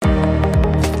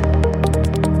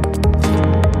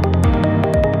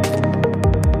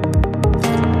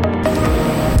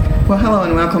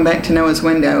welcome back to Noah's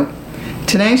Window.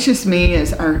 Today's just me,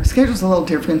 as our schedule's a little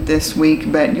different this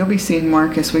week, but you'll be seeing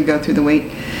Mark as we go through the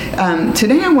week.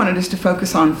 Today I wanted us to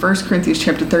focus on 1 Corinthians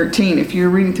chapter 13. If you're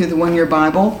reading through the one-year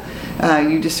Bible,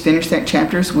 you just finished that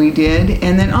chapter as we did.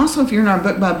 And then also if you're in our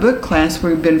book-by-book class,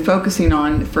 we've been focusing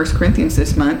on 1 Corinthians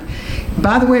this month.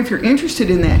 By the way, if you're interested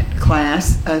in that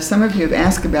class, some of you have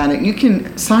asked about it. You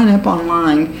can sign up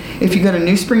online if you go to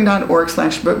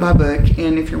newspring.org/book-by-book.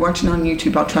 And if you're watching on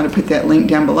YouTube, I'll try to put that link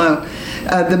down below.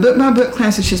 The book-by-book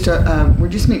class is just we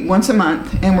just meet once a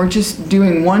month, and we're just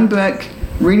doing one book,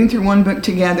 reading through one book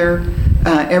together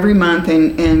every month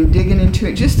and digging into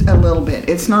it just a little bit.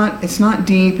 It's not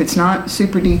deep, it's not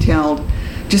super detailed,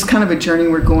 just kind of a journey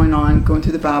we're going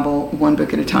through the Bible one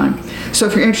book at a time. So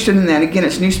if you're interested in that, again,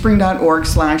 it's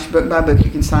newspring.org/book-by-book.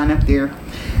 You can sign up there.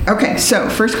 Okay, so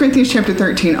 1 Corinthians chapter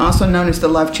 13, also known as the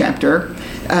love chapter.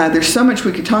 There's so much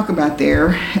we could talk about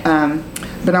there,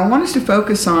 but I want us to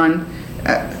focus on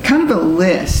kind of a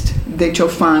list that you'll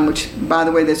find, which, by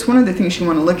the way, that's one of the things you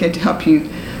want to look at to help you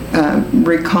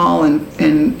recall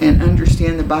and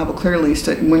understand the Bible clearly. Is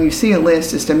to, when you see a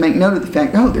list, is to make note of the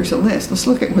fact, oh, there's a list. Let's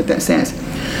look at what that says.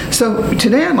 So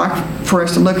today I'd like for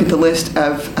us to look at the list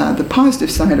of the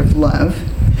positive side of love,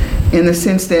 in the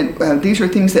sense that these are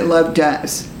things that love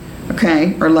does,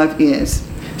 okay, or love is.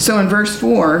 So in verse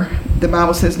 4, the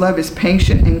Bible says love is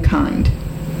patient and kind.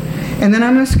 And then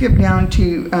I'm going to skip down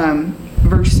to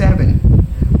verse 7,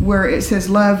 where it says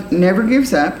love never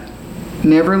gives up,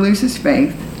 never loses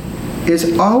faith,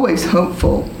 is always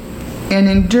hopeful, and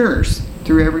endures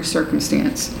through every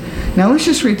circumstance. Now let's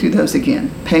just read through those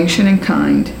again. Patient and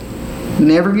kind,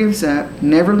 never gives up,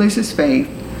 never loses faith,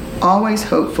 always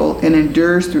hopeful, and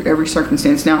endures through every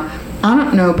circumstance. Now, I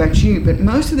don't know about you, but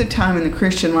most of the time in the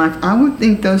Christian life, I would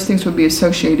think those things would be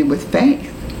associated with faith,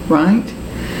 right?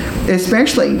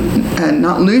 Especially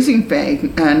not losing faith,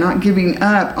 not giving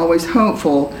up, always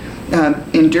hopeful,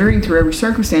 enduring through every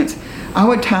circumstance. I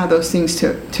would tie those things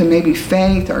to maybe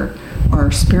faith or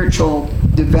spiritual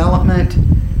development,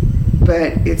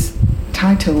 but it's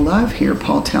tied to love here,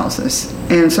 Paul tells us.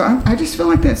 And so I just feel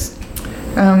like that's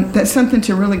something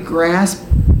to really grasp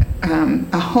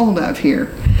a hold of here.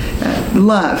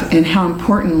 Love and how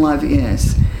important love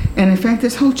is. And in fact,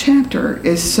 this whole chapter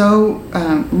is so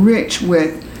rich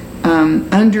with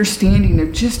understanding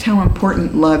of just how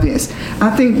important love is.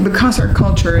 I think because our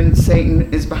culture, and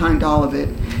Satan is behind all of it,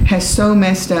 has so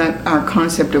messed up our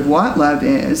concept of what love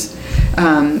is,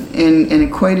 and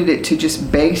equated it to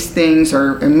just base things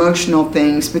or emotional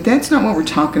things. But that's not what we're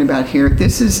talking about here.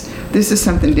 This is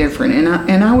something different.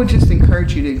 And I would just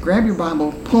encourage you to grab your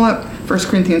Bible, pull up 1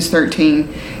 Corinthians 13,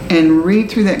 and read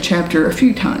through that chapter a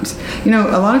few times. You know,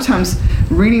 a lot of times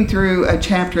reading through a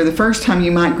chapter, the first time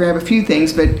you might grab a few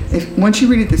things, but once you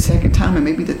read it the second time and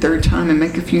maybe the third time and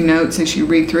make a few notes as you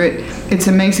read through it, it's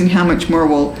amazing how much more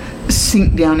will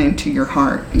sink down into your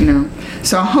heart, you know.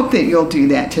 So I hope that you'll do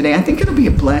that today. I think it'll be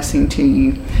a blessing to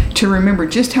you to remember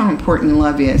just how important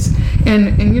love is.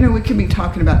 And you know, we could be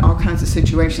talking about all kinds of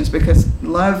situations, because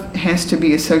love has to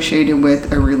be associated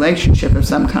with a relationship of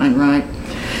some kind, right?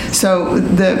 So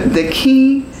the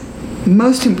key,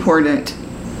 most important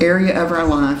area of our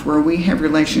life where we have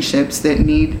relationships that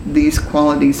need these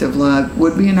qualities of love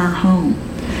would be in our home.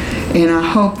 And I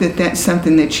hope that that's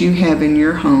something that you have in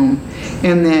your home,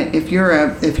 and that if you're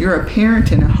a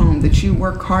parent in a home, that you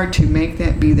work hard to make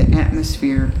that be the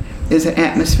atmosphere, is an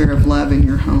atmosphere of love in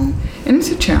your home. And it's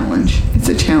a challenge.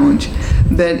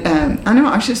 But I know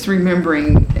I was just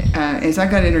remembering as I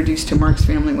got introduced to Mark's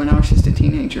family when I was just a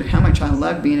teenager, how much I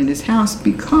loved being at his house,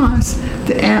 because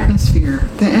the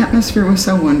atmosphere was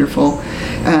so wonderful.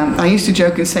 I used to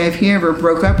joke and say if he ever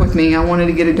broke up with me, I wanted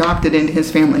to get adopted into his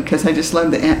family, because I just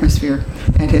loved the atmosphere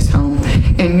at his home.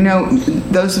 And you know,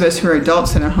 those of us who are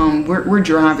adults in a home, we're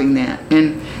driving that.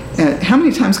 And how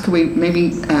many times could we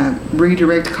maybe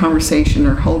redirect a conversation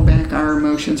or hold back our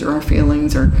emotions or our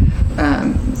feelings, or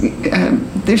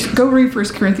go read 1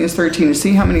 Corinthians 13 and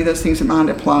see how many of those things might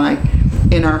apply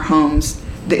in our homes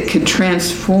that could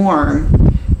transform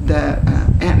the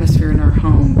atmosphere in our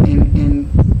home and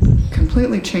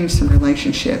completely change some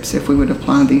relationships if we would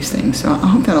apply these things. So I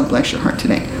hope that'll bless your heart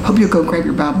today. Hope you'll go grab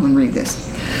your Bible and read this.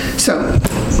 So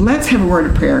let's have a word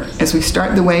of prayer as we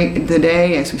start the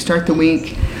day, as we start the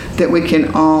week, that we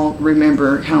can all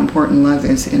remember how important love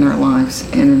is in our lives,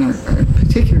 and in our,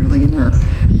 particularly in our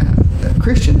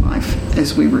Christian life,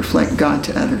 as we reflect God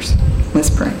to others. Let's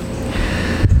pray.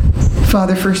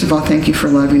 Father, first of all, thank you for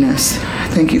loving us.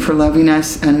 Thank you for loving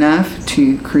us enough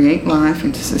to create life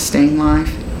and to sustain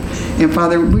life. And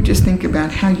Father, we just think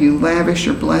about how you lavish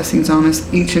your blessings on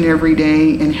us each and every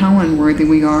day and how unworthy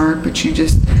we are, but you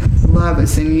just love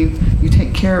us and you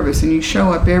take care of us and you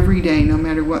show up every day no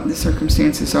matter what the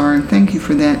circumstances are. And thank you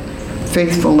for that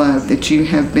faithful love that you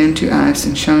have been to us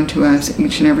and shown to us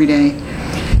each and every day.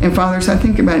 And Father, as I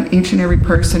think about each and every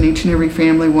person, each and every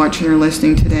family watching or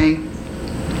listening today,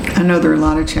 I know there are a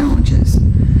lot of challenges.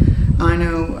 I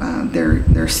know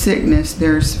there's sickness,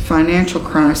 there's financial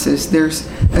crisis, there's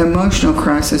emotional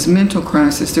crisis, mental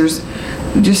crisis. There's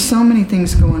just so many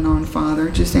things going on, Father.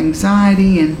 Just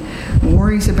anxiety and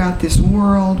worries about this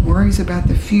world, worries about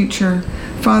the future.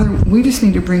 Father, we just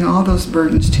need to bring all those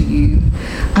burdens to you.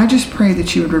 I just pray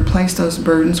that you would replace those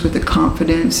burdens with the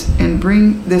confidence and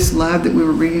bring this love that we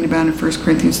were reading about in 1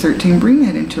 Corinthians 13, bring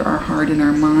that into our heart and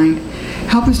our mind.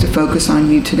 Help us to focus on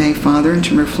you today, Father, and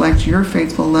to reflect your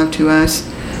faithful love to us,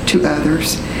 to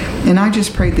others. And I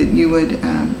just pray that you would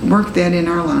work that in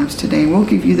our lives today. We'll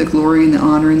give you the glory and the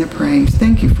honor and the praise.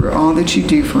 Thank you for all that you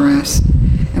do for us.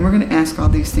 And we're going to ask all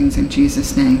these things in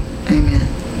Jesus' name. Amen.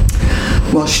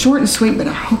 Well, short and sweet, but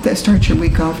I hope that starts your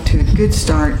week off to a good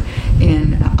start.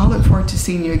 And I'll look forward to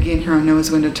seeing you again here on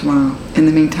Noah's Window tomorrow. In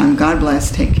the meantime, God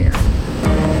bless. Take care.